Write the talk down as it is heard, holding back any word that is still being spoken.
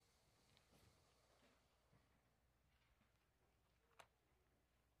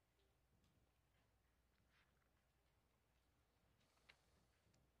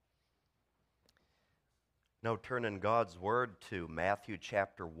Now turn in God's Word to Matthew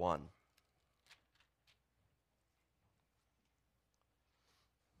chapter 1.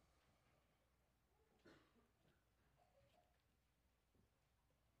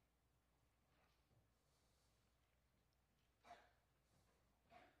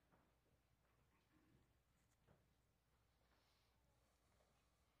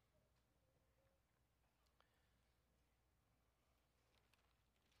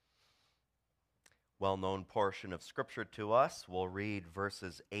 Well-known portion of Scripture to us. We'll read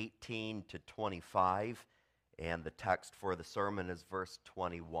verses 18 to 25, and the text for the sermon is verse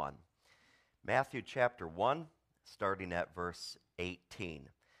 21. Matthew chapter 1, starting at verse 18.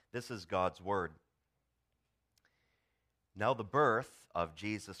 This is God's Word. Now the birth of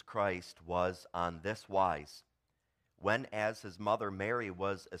Jesus Christ was on this wise. When as his mother Mary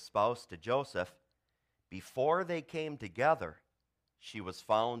was espoused to Joseph, before they came together, she was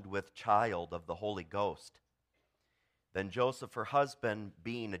found with child of the Holy Ghost. Then Joseph, her husband,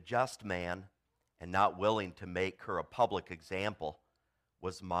 being a just man, and not willing to make her a public example,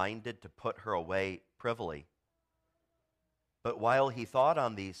 was minded to put her away privily. But while he thought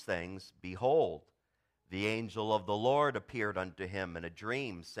on these things, behold, the angel of the Lord appeared unto him in a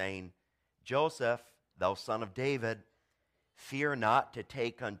dream, saying, Joseph, thou son of David, fear not to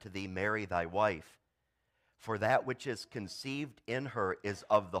take unto thee Mary thy wife, for that which is conceived in her is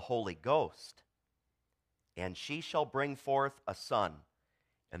of the Holy Ghost. And she shall bring forth a son,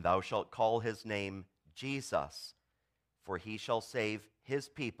 and thou shalt call his name Jesus, for he shall save his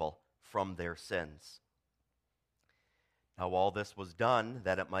people from their sins. Now all this was done,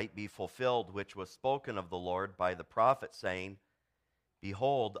 that it might be fulfilled which was spoken of the Lord by the prophet, saying,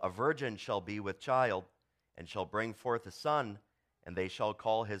 Behold, a virgin shall be with child, and shall bring forth a son, and they shall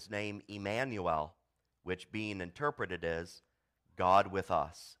call his name Emmanuel, which being interpreted is, God with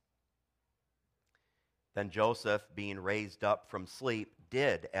us. Then Joseph, being raised up from sleep,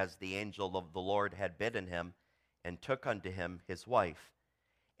 did as the angel of the Lord had bidden him, and took unto him his wife,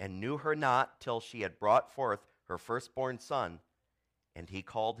 and knew her not till she had brought forth her firstborn son, and he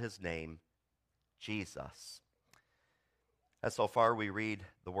called his name Jesus. As so far we read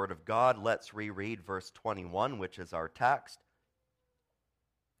the word of God, let's reread verse 21, which is our text.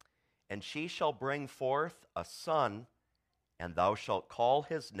 And she shall bring forth a son, and thou shalt call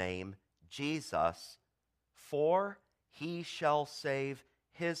his name Jesus, for he shall save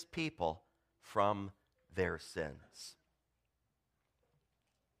his people from their sins.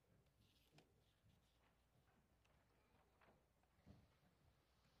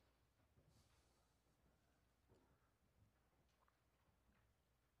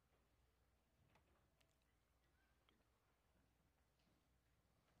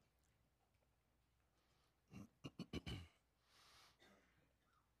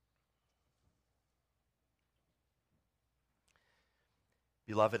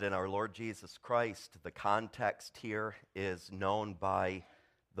 Beloved in our Lord Jesus Christ, the context here is known by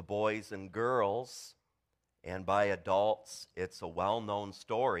the boys and girls, and by adults, it's a well-known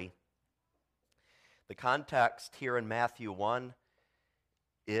story. The context here in Matthew 1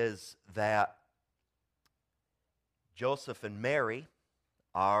 is that Joseph and Mary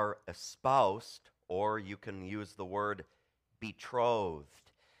are espoused, or you can use the word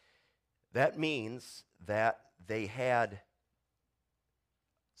betrothed. That means that they had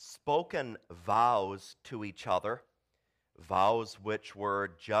spoken vows to each other, vows which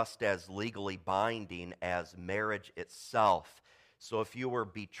were just as legally binding as marriage itself. So if you were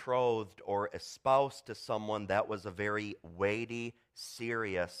betrothed or espoused to someone, that was a very weighty,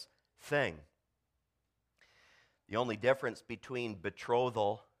 serious thing. The only difference between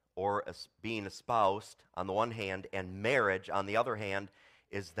betrothal or being espoused on the one hand and marriage on the other hand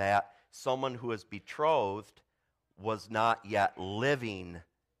is that someone who is betrothed was not yet living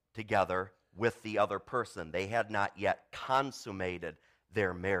together with the other person. They had not yet consummated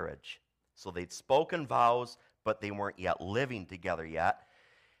their marriage. So they'd spoken vows, but they weren't yet living together yet.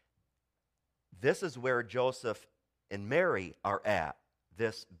 This is where Joseph and Mary are at,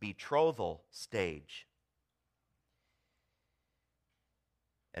 this betrothal stage.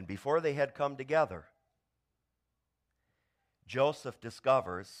 And before they had come together, Joseph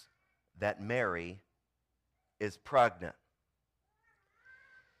discovers that Mary is pregnant.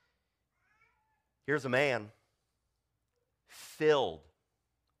 Here's a man filled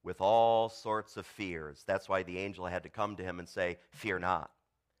with all sorts of fears. That's why the angel had to come to him and say, fear not.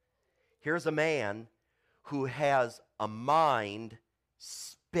 Here's a man who has a mind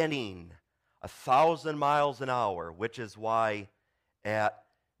spinning 1,000 miles an hour, which is why at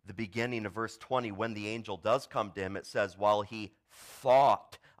the beginning of verse 20, when the angel does come to him, it says, while he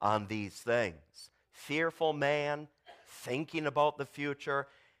thought on these things. fearful man, thinking about the future,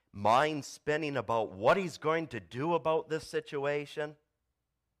 mind spinning about what he's going to do about this situation.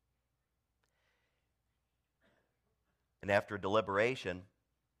 And after deliberation,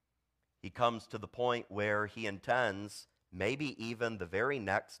 he comes to the point where he intends, maybe even the very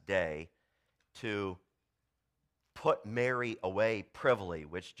next day, to put Mary away privily,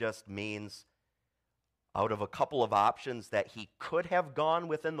 which just means out of a couple of options that he could have gone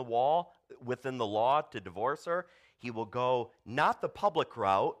within the law to divorce her, he will go not the public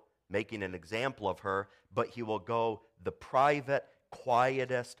route, making an example of her, but he will go the private,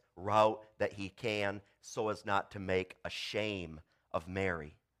 quietest route that he can so as not to make a shame of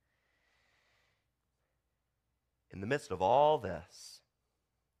Mary. In the midst of all this,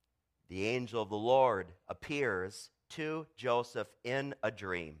 the angel of the Lord appears to Joseph in a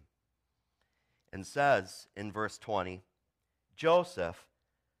dream and says in verse 20, Joseph,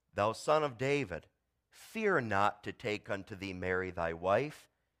 thou son of David, fear not to take unto thee Mary thy wife,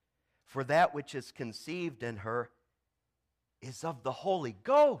 for that which is conceived in her is of the Holy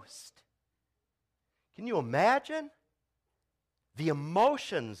Ghost. Can you imagine the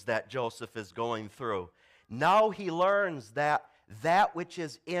emotions that Joseph is going through? Now he learns that that which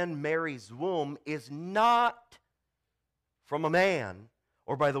is in Mary's womb is not from a man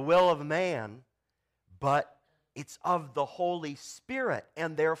or by the will of a man, but it's of the Holy Spirit,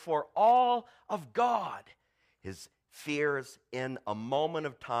 and therefore all of God. His fears in a moment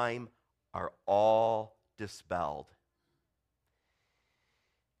of time are all dispelled.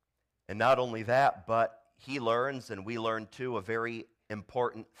 And not only that, but he learns, and we learn too, a very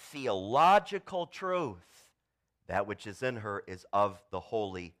important theological truth. That which is in her is of the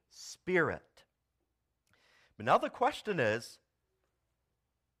Holy Spirit. But now the question is,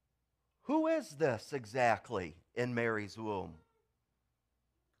 who is this exactly in Mary's womb?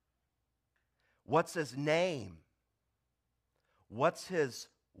 What's his name? What's his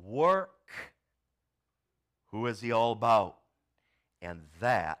work? Who is he all about? And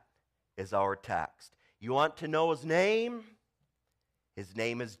that is our text. You want to know his name? His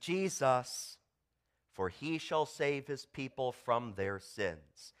name is Jesus, for he shall save his people from their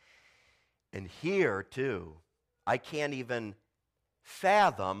sins. And here, too, I can't even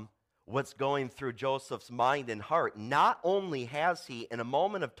fathom what's going through Joseph's mind and heart. Not only has he, in a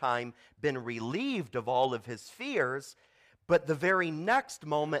moment of time, been relieved of all of his fears, but the very next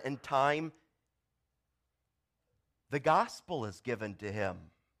moment in time, the gospel is given to him.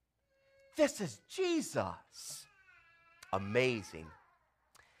 This is Jesus. Amazing.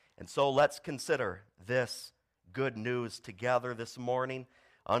 And so let's consider this good news together this morning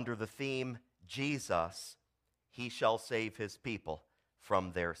under the theme, Jesus, he shall save his people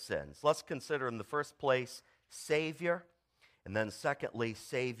from their sins. Let's consider in the first place, Savior, and then secondly,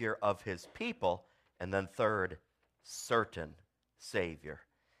 Savior of his people, and then third, certain Savior.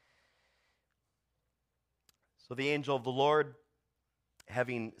 So the angel of the Lord,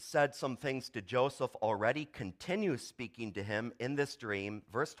 having said some things to Joseph already, continues speaking to him in this dream,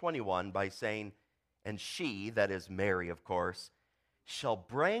 verse 21, by saying, and she, that is Mary, of course, shall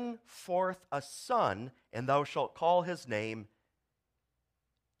bring forth a son, and thou shalt call his name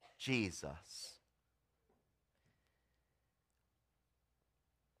Jesus.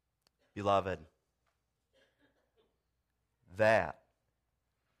 Beloved, that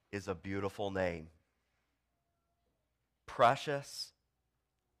is a beautiful name. Precious,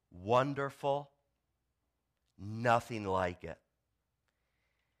 wonderful, nothing like it.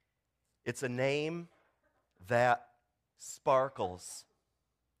 It's a name that sparkles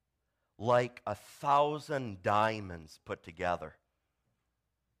like 1,000 diamonds put together.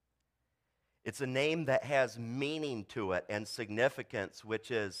 It's a name that has meaning to it and significance, which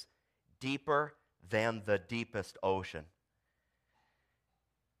is deeper than the deepest ocean.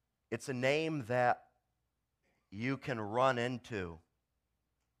 It's a name that you can run into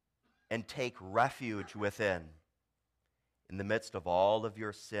and take refuge within in the midst of all of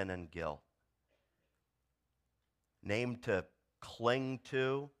your sin and guilt. Name to cling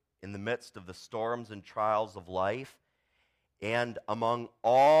to in the midst of the storms and trials of life. And among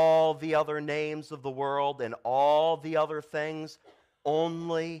all the other names of the world and all the other things,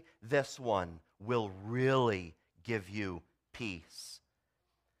 only this one will really give you peace.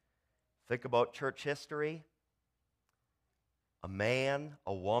 Think about church history. A man,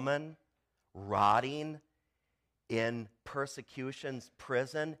 a woman, rotting in persecution's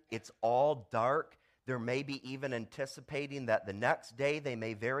prison. It's all dark. They're maybe even anticipating that the next day they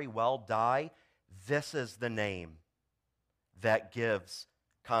may very well die. This is the name that gives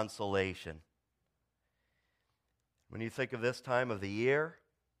consolation. When you think of this time of the year,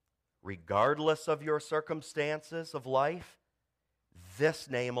 regardless of your circumstances of life, this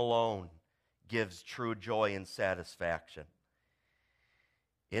name alone gives true joy and satisfaction.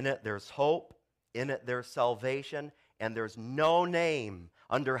 In it there's hope, in it there's salvation, and there's no name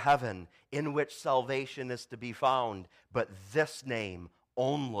under heaven in which salvation is to be found, but this name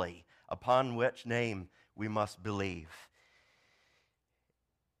only, upon which name we must believe.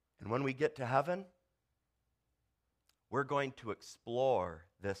 And when we get to heaven, we're going to explore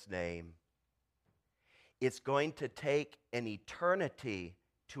this name. It's going to take an eternity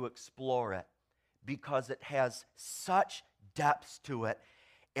to explore it because it has such depths to it.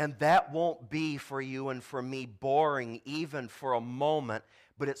 And that won't be for you and for me boring even for a moment,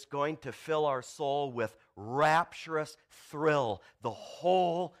 but it's going to fill our soul with rapturous thrill the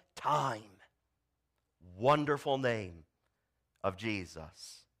whole time. Wonderful name of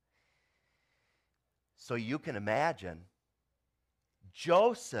Jesus. So you can imagine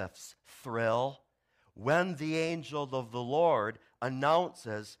Joseph's thrill when the angel of the Lord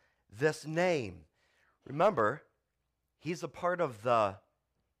announces this name. Remember, he's a part of the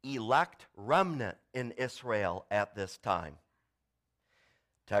elect remnant in Israel at this time.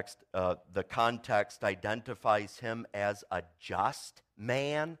 The context identifies him as a just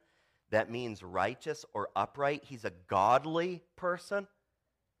man. That means righteous or upright. He's a godly person.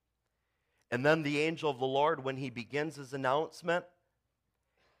 And then the angel of the Lord, when he begins his announcement,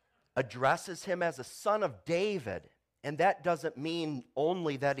 addresses him as a son of David. And that doesn't mean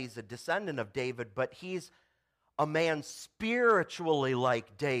only that he's a descendant of David, but he's a man spiritually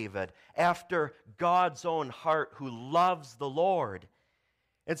like David, after God's own heart, who loves the Lord.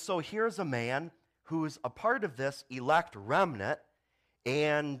 And so here's a man who's a part of this elect remnant,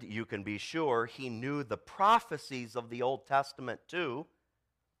 and you can be sure he knew the prophecies of the Old Testament too,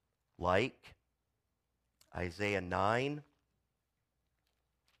 like Isaiah 9,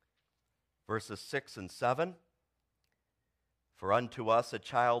 verses 6 and 7. For unto us a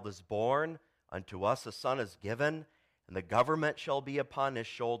child is born, unto us a son is given, and the government shall be upon his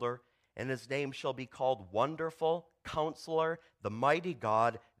shoulder, and his name shall be called Wonderful, Counselor, the Mighty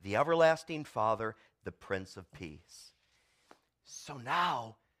God, the Everlasting Father, the Prince of Peace. So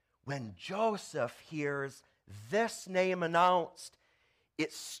now, when Joseph hears this name announced,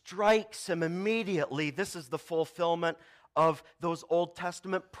 it strikes him immediately. This is the fulfillment of those Old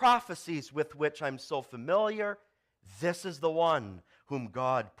Testament prophecies with which I'm so familiar. This is the one whom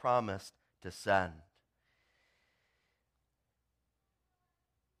God promised to send.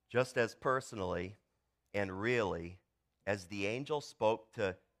 Just as personally and really as the angel spoke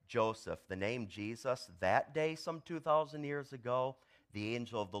to Joseph the name Jesus that day some 2,000 years ago, the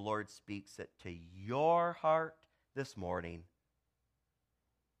angel of the Lord speaks it to your heart this morning.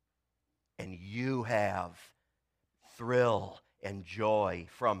 And you have thrill and joy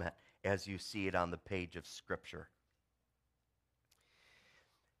from it as you see it on the page of Scripture.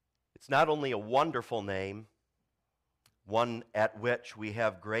 It's not only a wonderful name, one at which we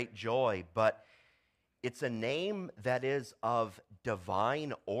have great joy, but it's a name that is of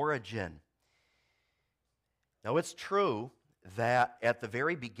divine origin. Now, it's true that at the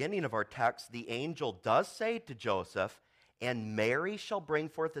very beginning of our text, the angel does say to Joseph, and Mary shall bring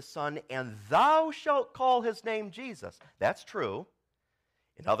forth a son, and thou shalt call his name Jesus. That's true.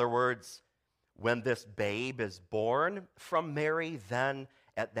 In other words, when this babe is born from Mary, then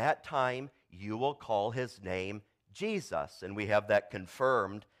at that time you will call his name Jesus. And we have that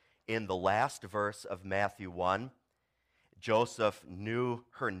confirmed in the last verse of Matthew 1. Joseph knew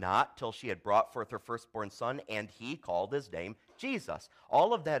her not till she had brought forth her firstborn son, and he called his name Jesus.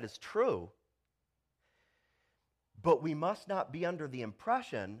 All of that is true. But we must not be under the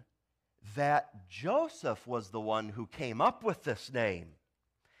impression that Joseph was the one who came up with this name.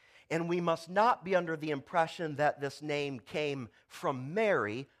 And we must not be under the impression that this name came from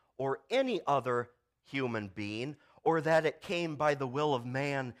Mary or any other human being, or that it came by the will of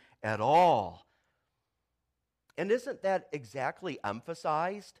man at all. And isn't that exactly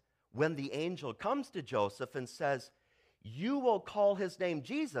emphasized when the angel comes to Joseph and says, you will call his name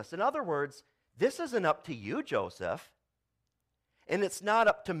Jesus? In other words, this isn't up to you, Joseph. And it's not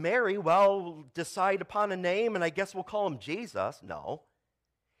up to Mary, well, decide upon a name and I guess we'll call him Jesus. No.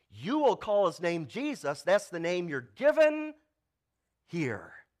 You will call his name Jesus. That's the name you're given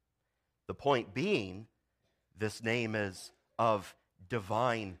here. The point being, this name is of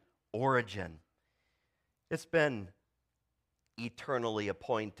divine origin. It's been eternally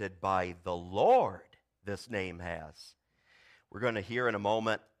appointed by the Lord, this name has. We're going to hear in a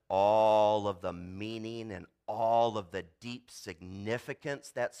moment all of the meaning and all of the deep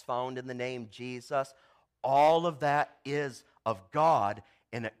significance that's found in the name Jesus. All of that is of God,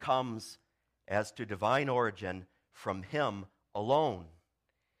 and it comes as to divine origin from him alone.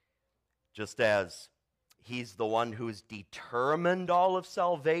 Just as he's the one who's determined all of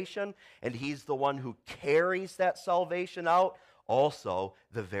salvation, and he's the one who carries that salvation out, also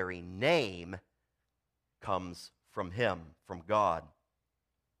the very name comes from him, from God.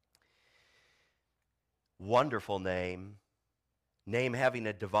 Wonderful name having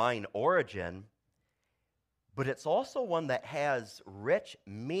a divine origin, but it's also one that has rich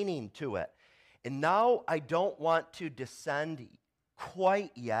meaning to it. And now I don't want to descend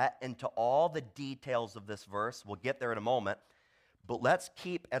quite yet into all the details of this verse. We'll get there in a moment. But let's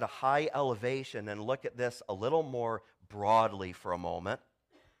keep at a high elevation and look at this a little more broadly for a moment.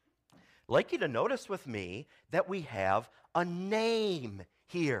 I'd like you to notice with me that we have a name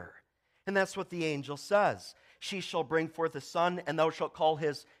here. And that's what the angel says. She shall bring forth a son, and thou shalt call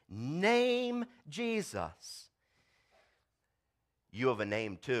his name Jesus. You have a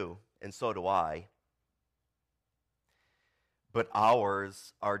name too, and so do I. But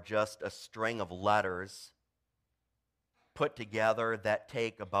ours are just a string of letters put together that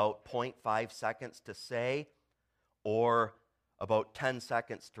take about 0.5 seconds to say, or about 10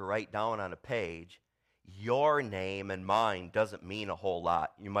 seconds to write down on a page. Your name and mine doesn't mean a whole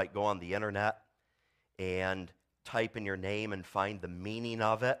lot. You might go on the internet and type in your name and find the meaning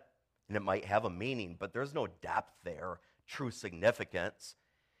of it, and it might have a meaning, but there's no depth there, true significance.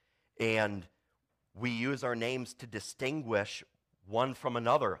 And we use our names to distinguish one from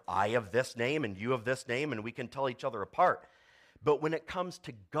another. I have this name and you have this name, and we can tell each other apart. But when it comes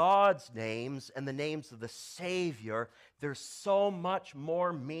to God's names and the names of the Savior, there's so much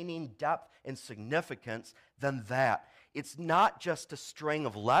more meaning, depth, and significance than that. It's not just a string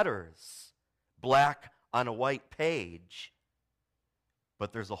of letters, black on a white page,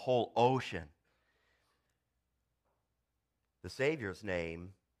 but there's a whole ocean. The Savior's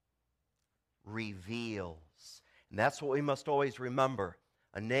name reveals. And that's what we must always remember.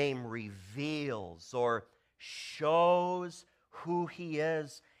 A name reveals or shows who he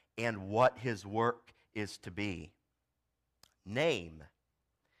is and what his work is to be. Name.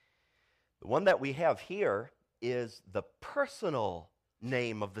 The one that we have here is the personal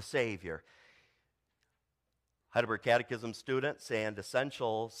name of the Savior. Heidelberg Catechism students and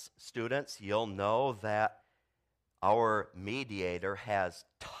Essentials students, you'll know that our mediator has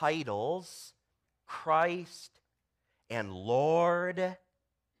titles, Christ and Lord,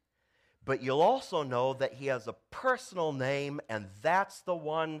 but you'll also know that he has a personal name, and that's the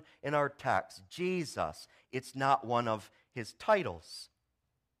one in our text, Jesus. It's not one of his titles.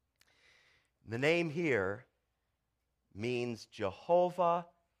 The name here means Jehovah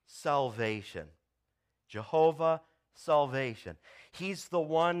Salvation. Jehovah Salvation. He's the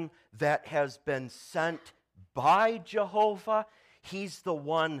one that has been sent by Jehovah. He's the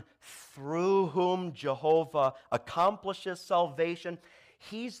one through whom Jehovah accomplishes salvation.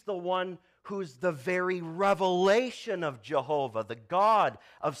 He's the one who's the very revelation of Jehovah, the God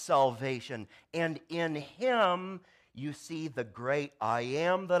of salvation. And in him, you see the great I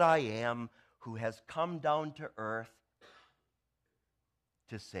am that I am, who has come down to earth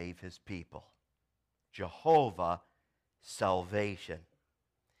to save his people. Jehovah Salvation.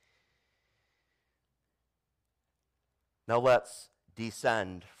 Now let's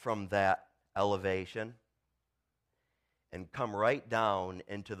descend from that elevation and come right down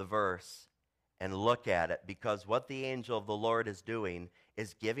into the verse and look at it, because what the angel of the Lord is doing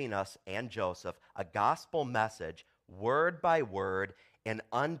is giving us and Joseph a gospel message, word by word, and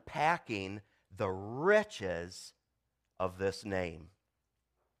unpacking the riches of this name.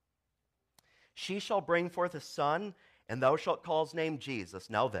 She shall bring forth a son, and thou shalt call his name Jesus.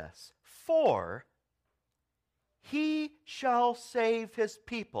 Now this, for he shall save his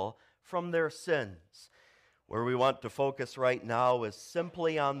people from their sins. Where we want to focus right now is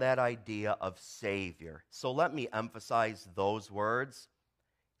simply on that idea of Savior. So let me emphasize those words.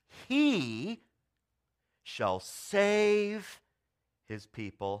 He shall save his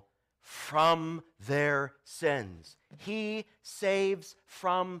people from their sins. He saves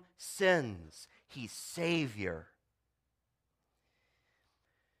from sins. He's Savior.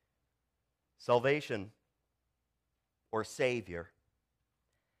 Salvation, or Savior,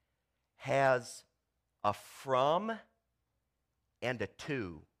 has a from and a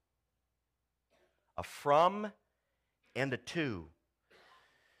to. A from and a to.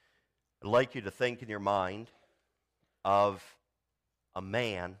 I'd like you to think in your mind of a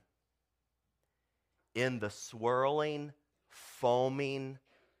man in the swirling, foaming,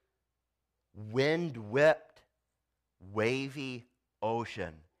 wind-whipped, wavy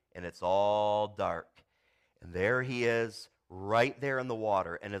ocean, and it's all dark. And there he is, right there in the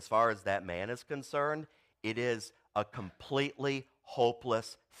water. And as far as that man is concerned, it is a completely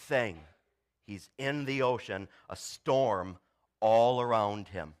hopeless thing. He's in the ocean, a storm all around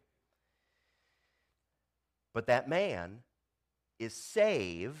him. But that man is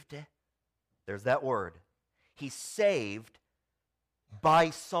saved. There's that word. He's saved by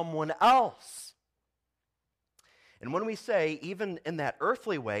someone else. And when we say, even in that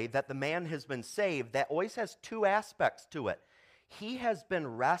earthly way, that the man has been saved, that always has two aspects to it. He has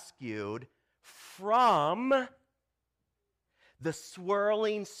been rescued from the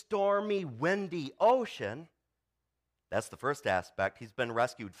swirling, stormy, windy ocean. That's the first aspect. He's been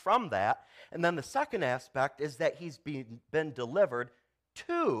rescued from that. And then the second aspect is that he's been delivered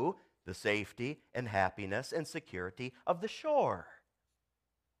to the safety and happiness and security of the shore.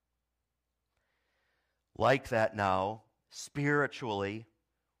 Like that now, spiritually,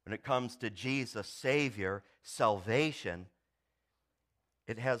 when it comes to Jesus, Savior, salvation,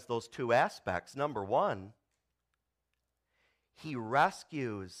 it has those two aspects. Number one, he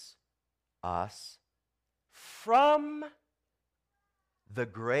rescues us from the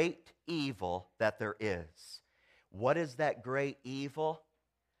great evil that there is. What is that great evil?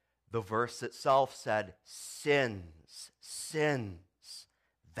 The verse itself said, sins, sins.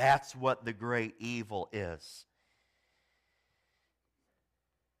 That's what the great evil is.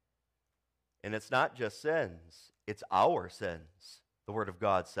 And it's not just sins, it's our sins, the Word of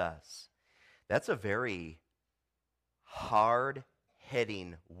God says. That's a very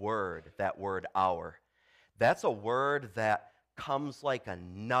hard-hitting word, that word our. That's a word that comes like a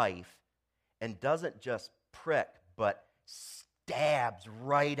knife and doesn't just prick, but stabs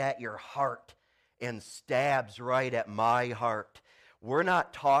right at your heart and stabs right at my heart. We're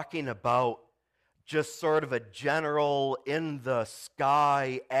not talking about just sort of a general in the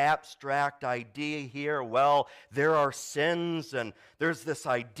sky abstract idea here. Well, there are sins and there's this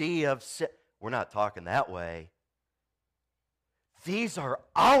idea of sin. We're not talking that way. These are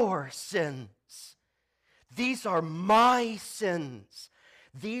our sins. These are my sins.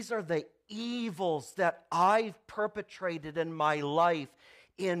 These are the evils that I've perpetrated in my life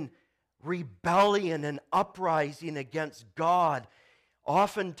in rebellion and uprising against God,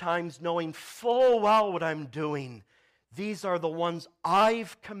 oftentimes knowing full well what I'm doing. These are the ones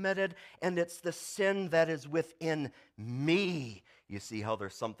I've committed, and it's the sin that is within me. You see how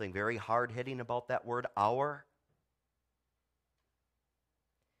there's something very hard-hitting about that word, our?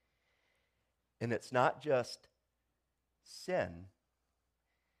 And it's not just sin.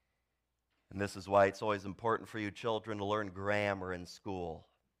 And this is why it's always important for you children to learn grammar in school.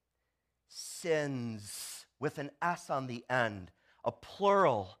 Sins with an S on the end, a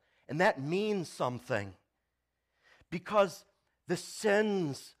plural, and that means something. Because the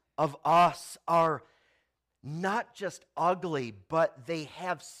sins of us are not just ugly, but they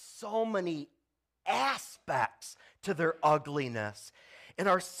have so many aspects to their ugliness. And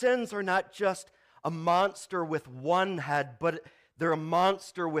our sins are not just a monster with one head, but they're a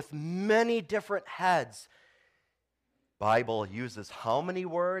monster with many different heads. Bible uses how many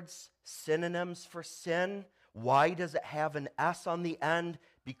words? Synonyms for sin. Why does it have an S on the end?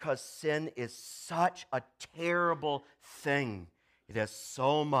 Because sin is such a terrible thing. It has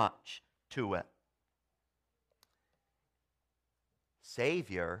so much to it.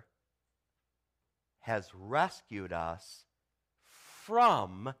 Savior has rescued us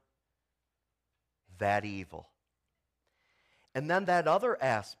from that evil. And then that other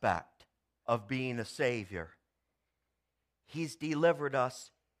aspect of being a Savior, He's delivered us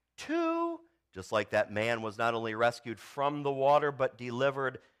to, just like that man was not only rescued from the water, but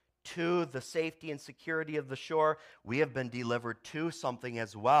delivered to the safety and security of the shore, we have been delivered to something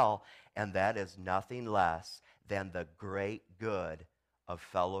as well, and that is nothing less than the great good of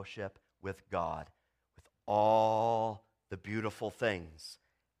fellowship with God, with all the beautiful things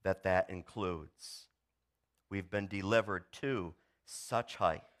that that includes. We've been delivered to such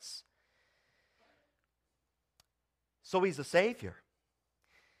heights. So He's a Savior.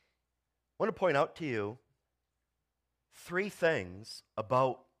 I want to point out to you three things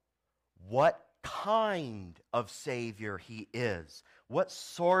about what kind of Savior He is. What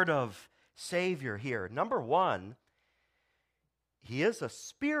sort of Savior here? Number one, He is a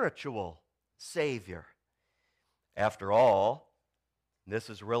spiritual Savior. After all, this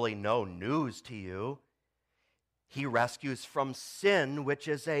is really no news to you. He rescues from sin, which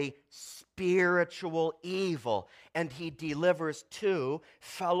is a spiritual evil, and He delivers to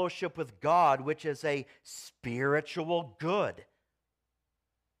fellowship with God, which is a spiritual good.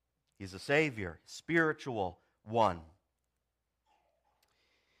 He's a Savior, spiritual one.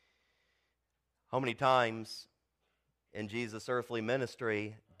 How many times in Jesus' earthly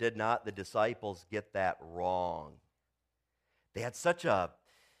ministry, did not the disciples get that wrong? They had such a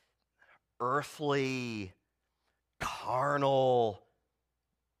earthly, carnal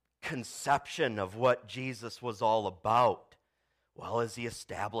conception of what Jesus was all about. Well, is he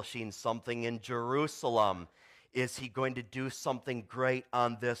establishing something in Jerusalem? Is he going to do something great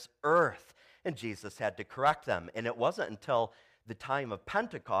on this earth? And Jesus had to correct them. And it wasn't until the time of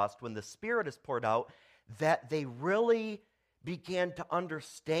Pentecost, when the Spirit is poured out, that they really began to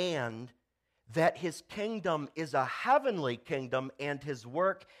understand that his kingdom is a heavenly kingdom and his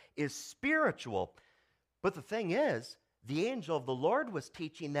work is spiritual. But the thing is, the angel of the Lord was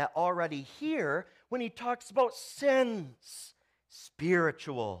teaching that already here when he talks about sins,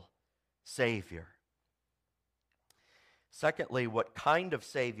 spiritual Savior. Secondly, what kind of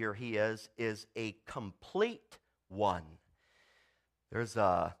Savior he is a complete one. There's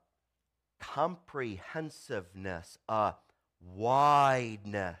a comprehensiveness, a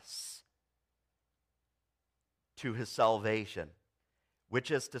wideness to his salvation,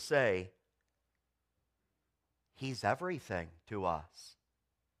 which is to say, he's everything to us.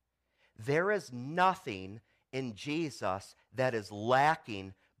 There is nothing in Jesus that is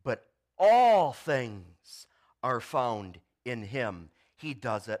lacking, but all things are found in him. He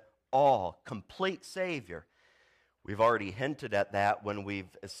does it all. Complete Savior. We've already hinted at that when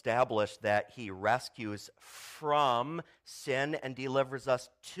we've established that he rescues from sin and delivers us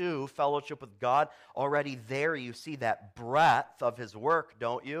to fellowship with God. Already there you see that breadth of his work,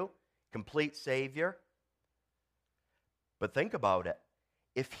 don't you? Complete Savior. But think about it.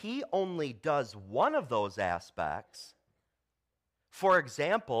 If he only does one of those aspects, for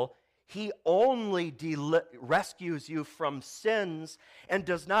example, he only rescues you from sins and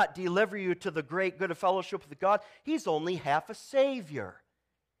does not deliver you to the great good of fellowship with God, he's only half a Savior.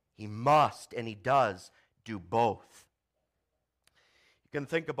 He must, and he does, do both. You can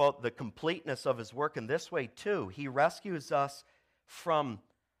think about the completeness of his work in this way too. He rescues us from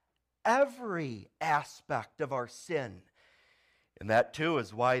every aspect of our sin. And that too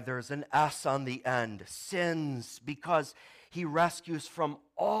is why there's an S on the end, sins, because he rescues from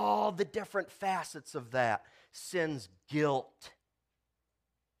all the different facets of that. Sin's guilt,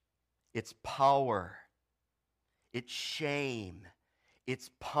 its power, its shame, its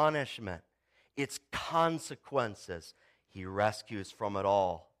punishment, its consequences. He rescues from it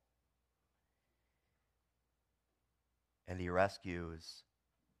all. And he rescues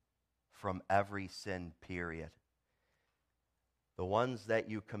from every sin, period. The ones that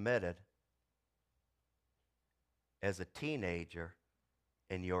you committed as a teenager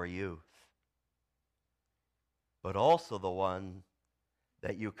in your youth, but also the one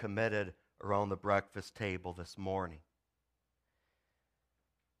that you committed around the breakfast table this morning.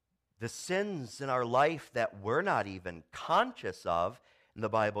 The sins in our life that we're not even conscious of, and the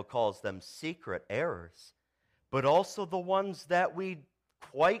Bible calls them secret errors, but also the ones that we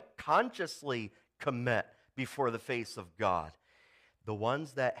quite consciously commit before the face of God. The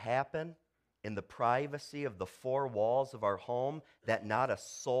ones that happen in the privacy of the four walls of our home that not a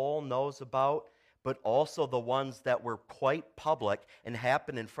soul knows about, but also the ones that were quite public and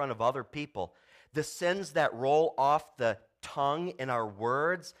happen in front of other people. The sins that roll off the tongue in our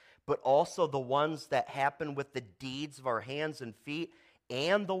words, but also the ones that happen with the deeds of our hands and feet,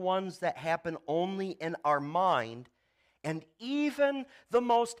 and the ones that happen only in our mind, and even the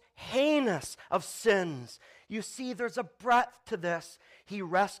most heinous of sins. You see, there's a breadth to this. He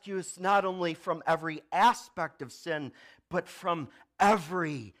rescues not only from every aspect of sin, but from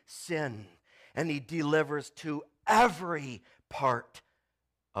every sin. And he delivers to every part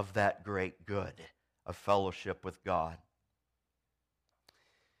of that great good of fellowship with God.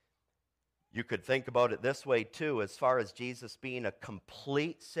 You could think about it this way too, as far as Jesus being a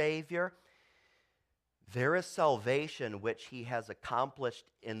complete Savior. There is salvation which he has accomplished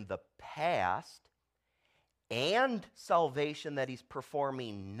in the past, and salvation that he's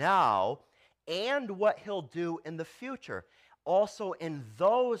performing now, and what he'll do in the future. Also, in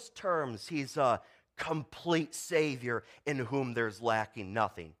those terms, he's a complete Savior in whom there's lacking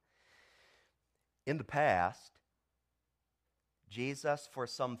nothing. In the past, Jesus, for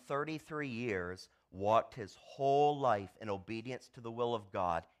some 33 years, walked his whole life in obedience to the will of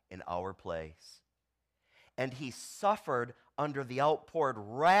God in our place. And he suffered under the outpoured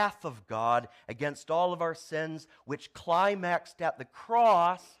wrath of God against all of our sins, which climaxed at the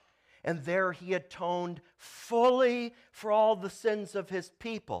cross, and there he atoned fully for all the sins of his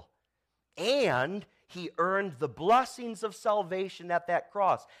people. And he earned the blessings of salvation at that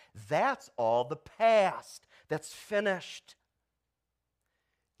cross. That's all the past. That's finished.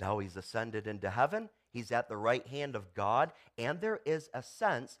 Now he's ascended into heaven. He's at the right hand of God, and there is a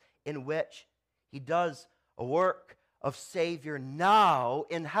sense in which he does a work of Savior now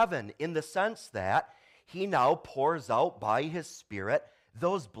in heaven, in the sense that he now pours out by his Spirit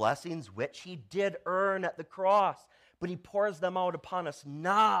those blessings which he did earn at the cross, but he pours them out upon us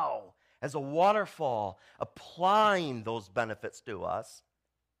now as a waterfall, applying those benefits to us.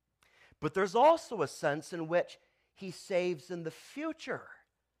 But there's also a sense in which he saves in the future,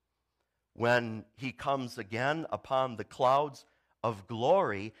 when he comes again upon the clouds of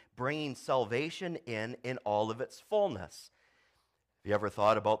glory, bringing salvation in all of its fullness. Have you ever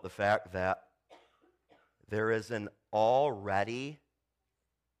thought about the fact that there is an already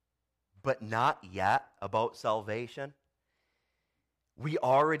but not yet about salvation? We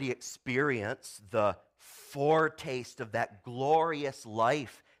already experience the foretaste of that glorious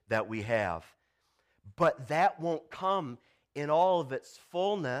life that we have, but that won't come in all of its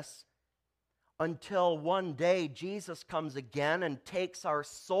fullness until one day Jesus comes again and takes our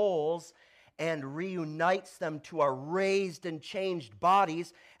souls and reunites them to our raised and changed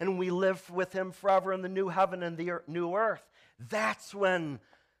bodies, and we live with him forever in the new heaven and the new earth. That's when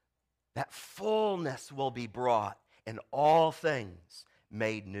that fullness will be brought and all things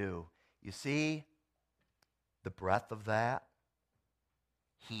made new. You see the breadth of that?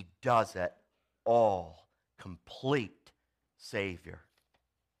 He does it all. Complete Savior.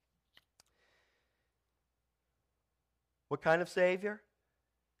 What kind of Savior?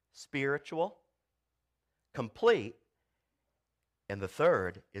 Spiritual, complete, and the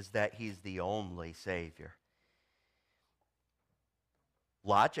third is that he's the only Savior.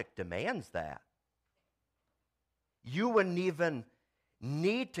 Logic demands that. You wouldn't even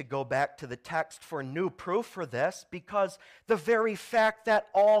need to go back to the text for new proof for this, because the very fact that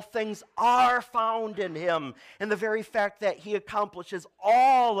all things are found in him, and the very fact that he accomplishes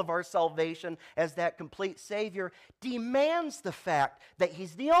all of our salvation as that complete Savior, demands the fact that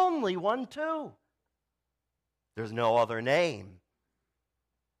he's the only one too. There's no other name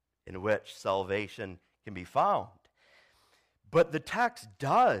in which salvation can be found. But the text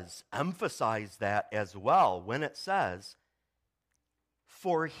does emphasize that as well when it says,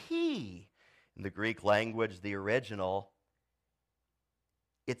 "For he," in the Greek language, the original,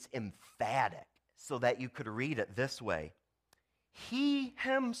 it's emphatic, so that you could read it this way: "He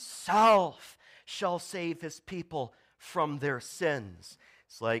himself shall save his people from their sins."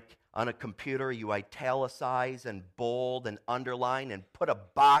 It's like on a computer, you italicize and bold and underline and put a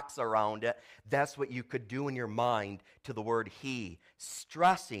box around it. That's what you could do in your mind to the word he,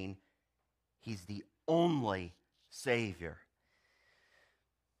 stressing he's the only Savior.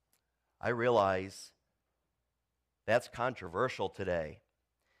 I realize that's controversial today.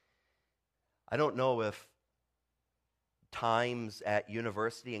 I don't know if times at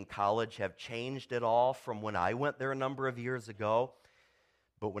university and college have changed at all from when I went there a number of years ago.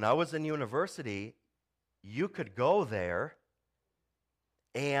 But when I was in university, you could go there,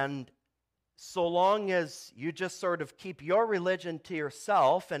 and so long as you just sort of keep your religion to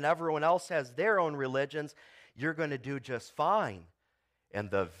yourself and everyone else has their own religions, you're going to do just fine. And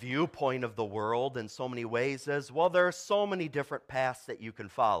the viewpoint of the world in so many ways is, well, there are so many different paths that you can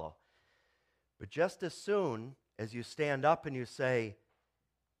follow. But just as soon as you stand up and you say,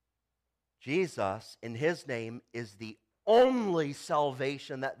 Jesus, in his name, is the only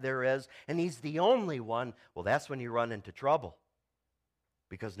salvation that there is, and he's the only one, well, that's when you run into trouble.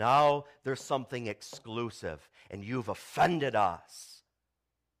 Because now there's something exclusive, and you've offended us.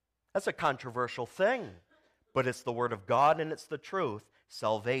 That's a controversial thing, but it's the Word of God and it's the truth.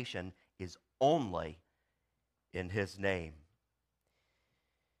 Salvation is only in his name,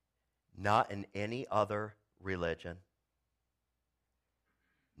 not in any other religion,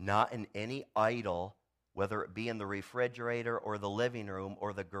 not in any idol, whether it be in the refrigerator or the living room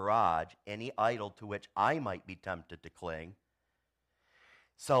or the garage, any idol to which I might be tempted to cling.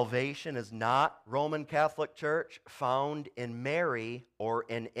 Salvation is not, Roman Catholic Church, found in Mary or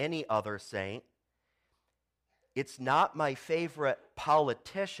in any other saint. It's not my favorite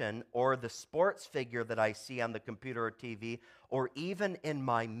politician or the sports figure that I see on the computer or TV, or even in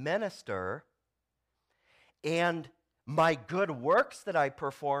my minister. And my good works that I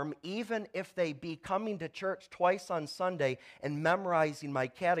perform, even if they be coming to church twice on Sunday and memorizing my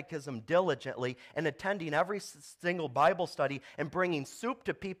catechism diligently and attending every single Bible study and bringing soup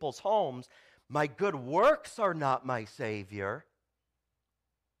to people's homes, my good works are not my Savior.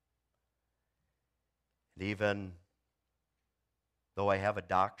 And even though I have a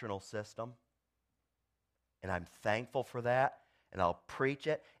doctrinal system, and I'm thankful for that, and I'll preach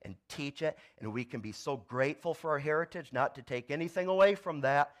it and teach it, and we can be so grateful for our heritage, not to take anything away from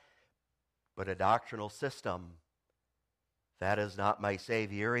that, But a doctrinal system, that is not my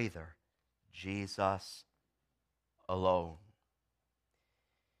Savior either. Jesus alone.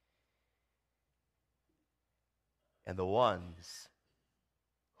 And the ones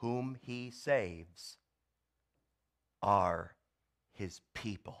whom he saves are his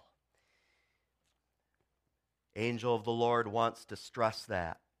people. Angel of the Lord wants to stress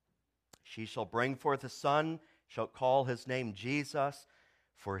that. She shall bring forth a son, shall call his name Jesus,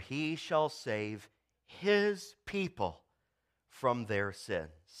 for he shall save his people from their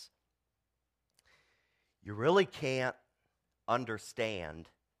sins. You really can't understand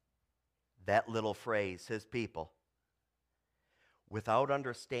that little phrase, his people, without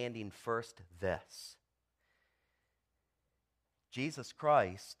understanding first this. Jesus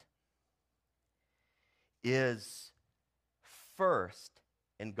Christ is first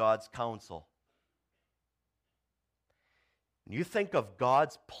in God's counsel. When you think of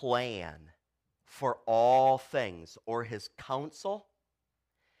God's plan for all things or his counsel,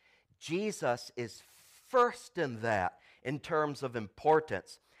 Jesus is first in that in terms of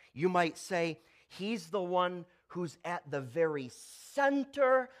importance. You might say he's the one who's at the very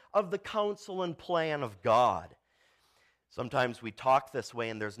center of the counsel and plan of God. Sometimes we talk this way,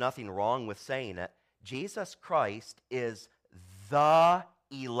 and there's nothing wrong with saying it. Jesus Christ is the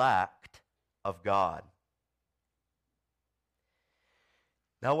elect of God.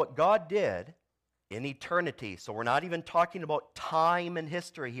 Now, what God did in eternity, so we're not even talking about time and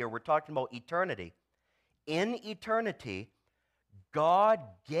history here, we're talking about eternity. In eternity, God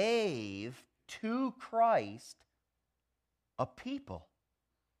gave to Christ a people.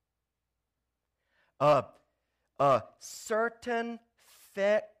 A certain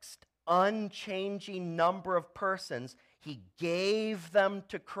fixed, unchanging number of persons, he gave them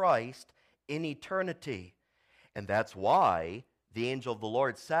to Christ in eternity. And that's why the angel of the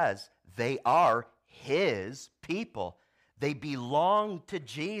Lord says they are his people. They belong to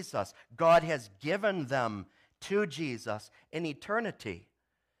Jesus. God has given them to Jesus in eternity.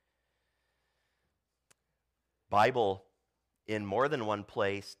 Bible, in more than one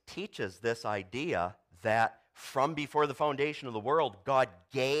place, teaches this idea that from before the foundation of the world, God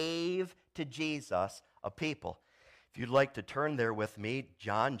gave to Jesus a people. If you'd like to turn there with me,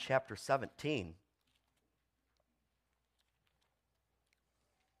 John chapter 17.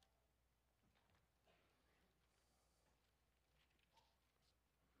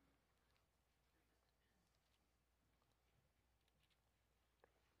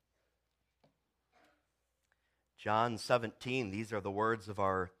 John 17, these are the words of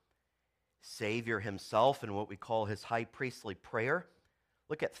our Savior himself in what we call his high priestly prayer.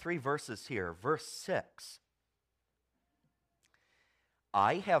 Look at 3 verses here. Verse 6.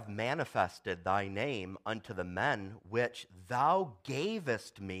 I have manifested thy name unto the men which thou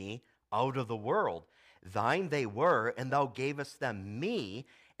gavest me out of the world. Thine they were, and thou gavest them me,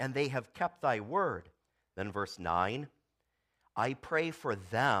 and they have kept thy word. Then verse 9. I pray for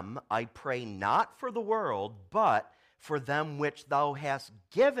them, I pray not for the world, but for them which thou hast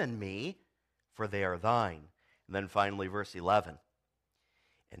given me, for they are thine. And then finally, verse 11.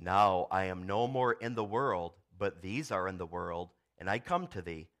 And now I am no more in the world, but these are in the world, and I come to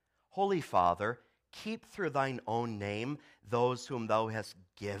thee. Holy Father, keep through thine own name those whom thou hast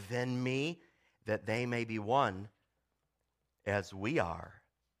given me, that they may be one as we are.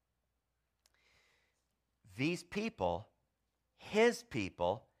 These people, his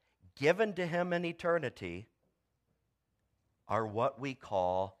people, given to him in eternity, are what we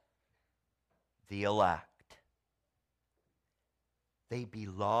call the elect. They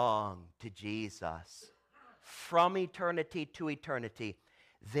belong to Jesus from eternity to eternity.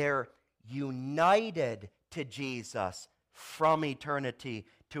 They're united to Jesus from eternity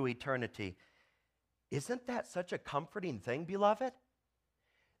to eternity. Isn't that such a comforting thing, beloved?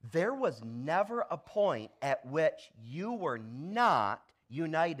 There was never a point at which you were not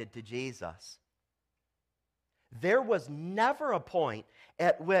united to Jesus. There was never a point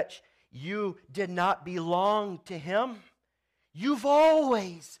at which you did not belong to him. You've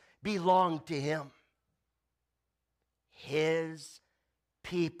always belonged to him. His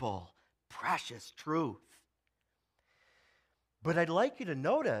people, precious truth. But I'd like you to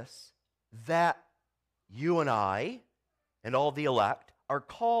notice that you and I and all the elect are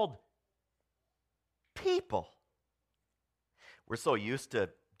called people. We're so used to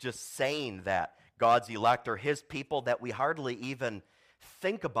just saying that God's elect are his people that we hardly even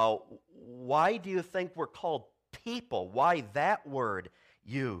think about, why do you think we're called people? Why that word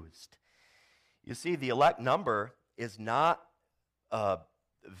used? You see, the elect number is not a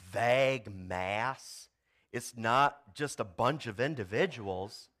vague mass. It's not just a bunch of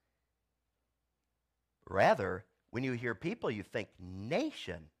individuals. Rather, when you hear people, you think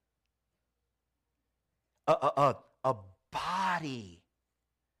nation. A body.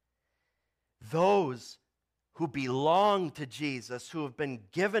 Those who belong to Jesus, who have been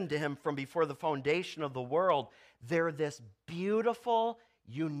given to him from before the foundation of the world, they're this beautiful,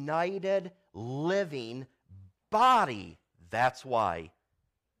 united, living body. That's why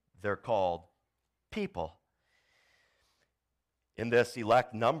they're called people. In this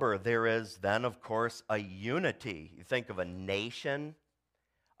elect number, there is then, of course, a unity. You think of a nation.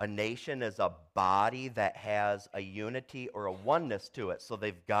 A nation is a body that has a unity or a oneness to it. So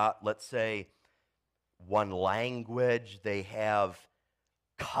they've got, let's say, one language. They have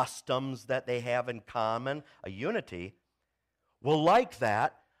customs that they have in common, a unity. Well, like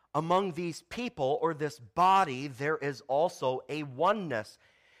that, among these people or this body, there is also a oneness.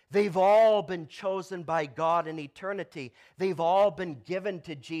 They've all been chosen by God in eternity. They've all been given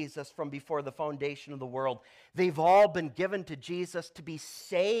to Jesus from before the foundation of the world. They've all been given to Jesus to be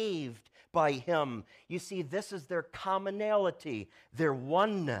saved by him. You see, this is their commonality, their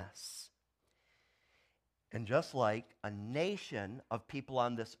oneness. And just like a nation of people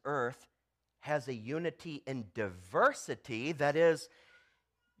on this earth has a unity in diversity, that is,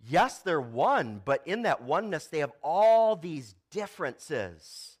 yes, they're one, but in that oneness they have all these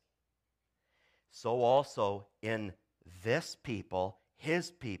differences. So also in this people, his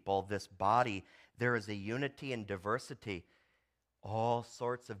people, this body, there is a unity and diversity. All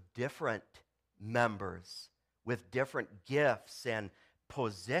sorts of different members with different gifts and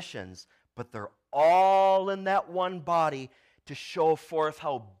positions, but they're all in that one body to show forth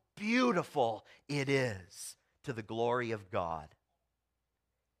how beautiful it is to the glory of God.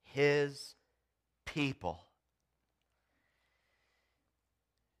 His people.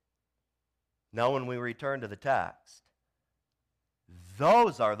 Now, when we return to the text,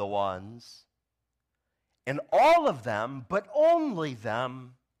 those are the ones, and all of them, but only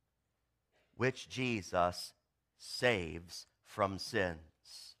them, which Jesus saves from sins.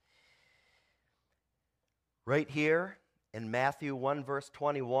 Right here in Matthew 1, verse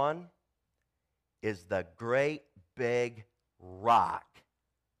 21, is the great big rock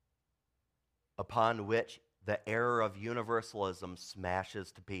upon which the error of universalism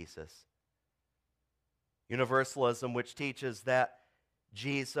smashes to pieces. Universalism, which teaches that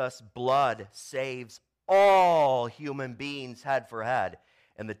Jesus' blood saves all human beings head for head.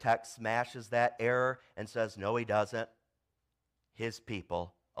 And the text smashes that error and says, no, he doesn't. His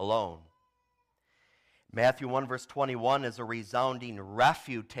people alone. Matthew 1, verse 21 is a resounding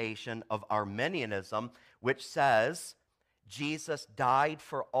refutation of Arminianism, which says Jesus died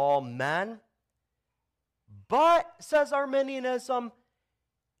for all men, but, says Arminianism,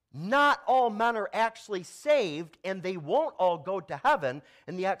 not all men are actually saved, and they won't all go to heaven.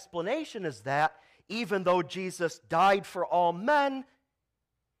 And the explanation is that even though Jesus died for all men,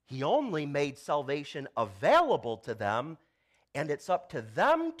 he only made salvation available to them, and it's up to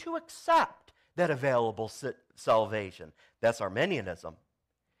them to accept that available salvation. That's Arminianism.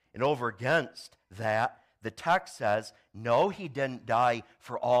 And over against that, the text says, no, he didn't die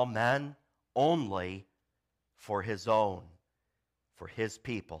for all men, only for his own, for his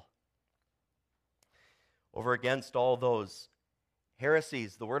people. Over against all those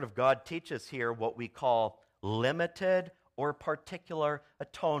heresies, the Word of God teaches here what we call limited or particular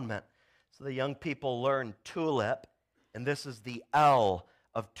atonement. So the young people learn tulip, and this is the L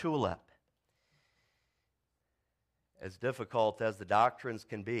of tulip. As difficult as the doctrines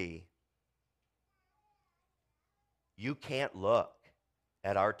can be, you can't look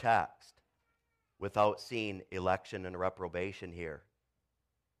at our text without seeing election and reprobation here.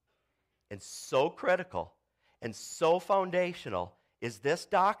 And so critical and so foundational is this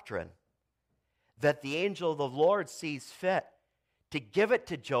doctrine that the angel of the Lord sees fit to give it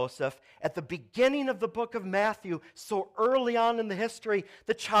to Joseph at the beginning of the book of Matthew, so early on in the history,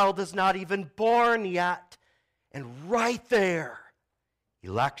 the child is not even born yet. And right there,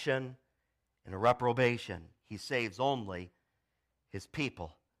 election and reprobation, he saves only his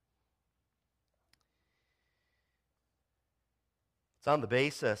people. It's on the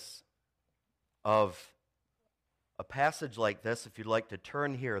basis of a passage like this, if you'd like to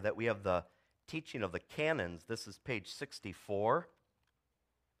turn here, that we have the teaching of the canons. This is page 64,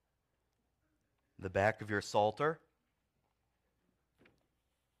 the back of your Psalter.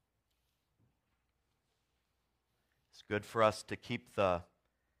 It's good for us to keep the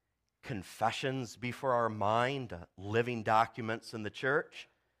confessions before our mind, living documents in the church.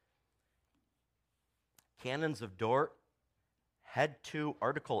 Canons of Dort, head 2,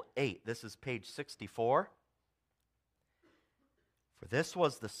 article 8. This is page 64. For this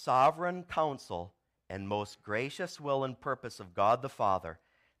was the sovereign counsel and most gracious will and purpose of God the Father,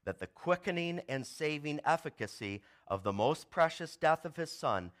 that the quickening and saving efficacy of the most precious death of his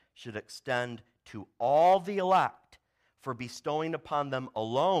Son should extend to all the elect, for bestowing upon them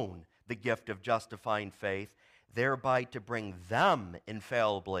alone the gift of justifying faith, thereby to bring them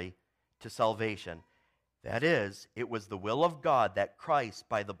infallibly to salvation. That is, it was the will of God that Christ,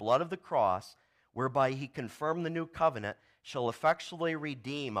 by the blood of the cross, whereby he confirmed the new covenant, shall effectually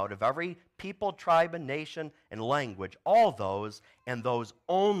redeem out of every people, tribe, and nation, and language, all those, and those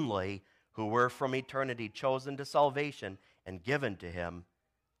only, who were from eternity chosen to salvation and given to him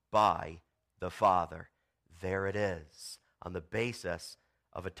by the Father. There it is, on the basis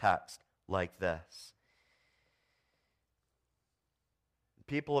of a text like this.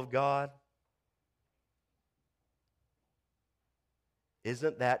 People of God,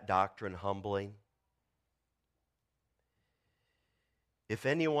 isn't that doctrine humbling? If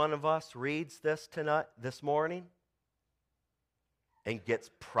any one of us reads this tonight, this morning, and gets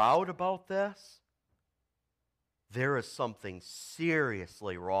proud about this, there is something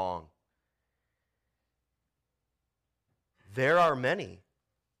seriously wrong. There are many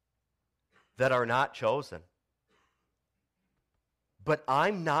that are not chosen, but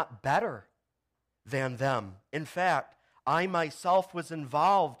I'm not better than them. In fact, I myself was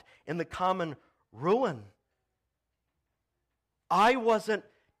involved in the common ruin. I wasn't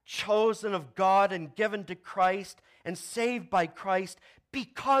chosen of God and given to Christ and saved by Christ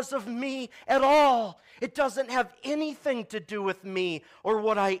because of me at all. It doesn't have anything to do with me or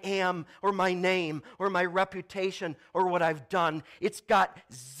what I am or my name or my reputation or what I've done. It's got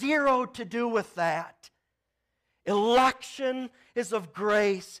zero to do with that. Election is of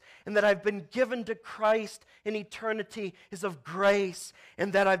grace, and that I've been given to Christ in eternity is of grace,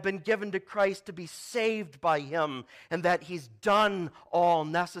 and that I've been given to Christ to be saved by him, and that he's done all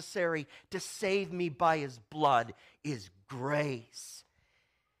necessary to save me by his blood is grace.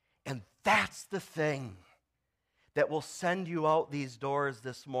 And that's the thing that will send you out these doors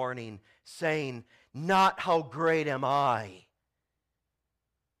this morning saying, not how great am I,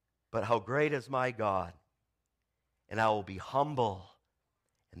 but how great is my God. And I will be humble,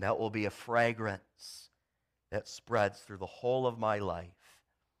 and that will be a fragrance that spreads through the whole of my life.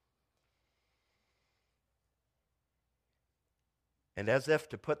 And as if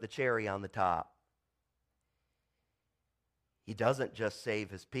to put the cherry on the top, he doesn't just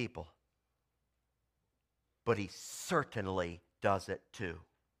save his people, but he certainly does it too.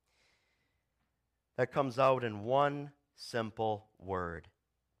 That comes out in one simple word: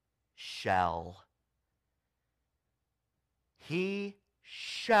 shall. He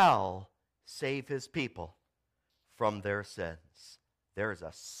shall save his people from their sins. There is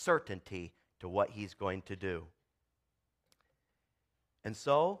a certainty to what he's going to do. And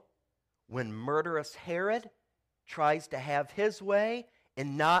so, when murderous Herod tries to have his way,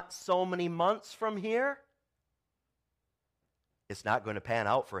 and not so many months from here, it's not going to pan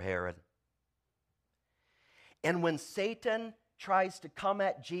out for Herod. And when Satan tries to come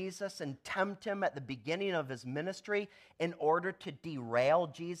at Jesus and tempt him at the beginning of his ministry in order to derail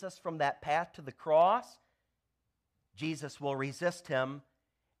Jesus from that path to the cross, Jesus will resist him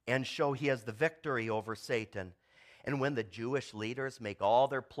and show he has the victory over Satan. And when the Jewish leaders make all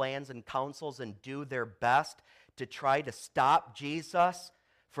their plans and counsels and do their best to try to stop Jesus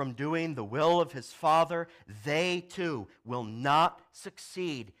from doing the will of his Father, they too will not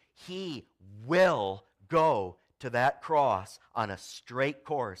succeed. He will go to that cross on a straight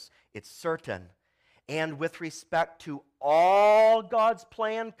course. It's certain. And with respect to all God's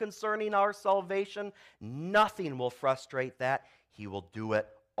plan concerning our salvation, nothing will frustrate that. He will do it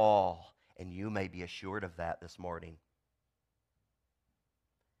all. And you may be assured of that this morning.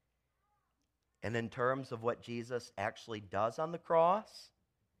 And in terms of what Jesus actually does on the cross,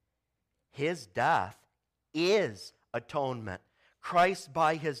 his death is atonement. Christ,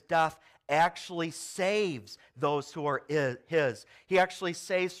 by his death, actually saves those who are his. He actually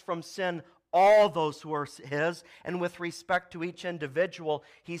saves from sin all those who are his, and with respect to each individual,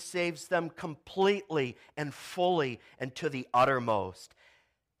 he saves them completely and fully and to the uttermost.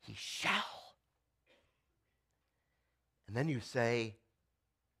 He shall. And then you say,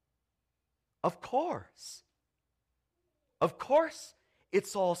 of course. Of course,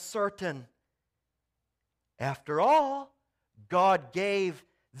 it's all certain. After all, God gave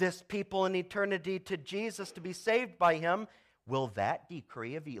this people in eternity to Jesus to be saved by him. Will that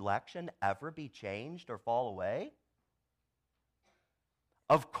decree of election ever be changed or fall away?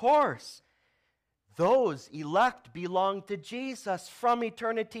 Of course, those elect belong to Jesus from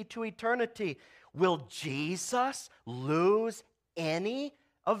eternity to eternity. Will Jesus lose any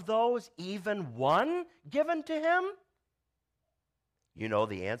of those even one given to him? You know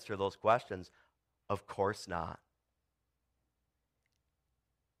the answer to those questions. Of course not.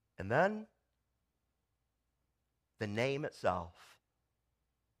 And then the name itself,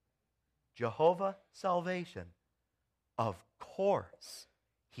 Jehovah Salvation. Of course,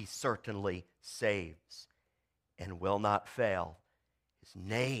 he certainly saves and will not fail. His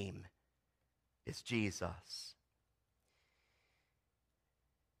name is Jesus.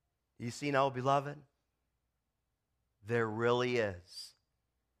 You see now, beloved, there really is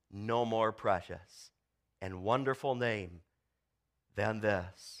no more precious and wonderful name than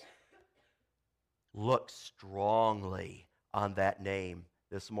this. Look strongly on that name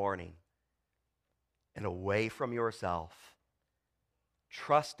this morning and away from yourself.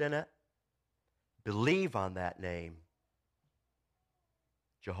 Trust in it. Believe on that name.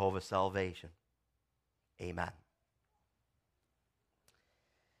 Jehovah Salvation. Amen.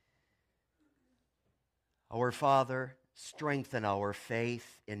 Our Father, strengthen our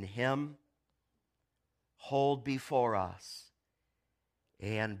faith in him. Hold before us,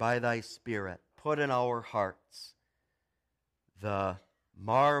 and by thy Spirit, put in our hearts the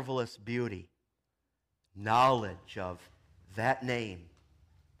marvelous beauty, knowledge of that name.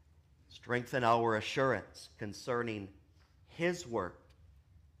 Strengthen our assurance concerning his work.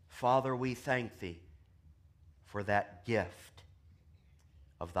 Father, we thank thee for that gift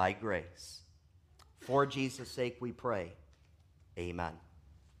of thy grace. For Jesus' sake we pray. Amen.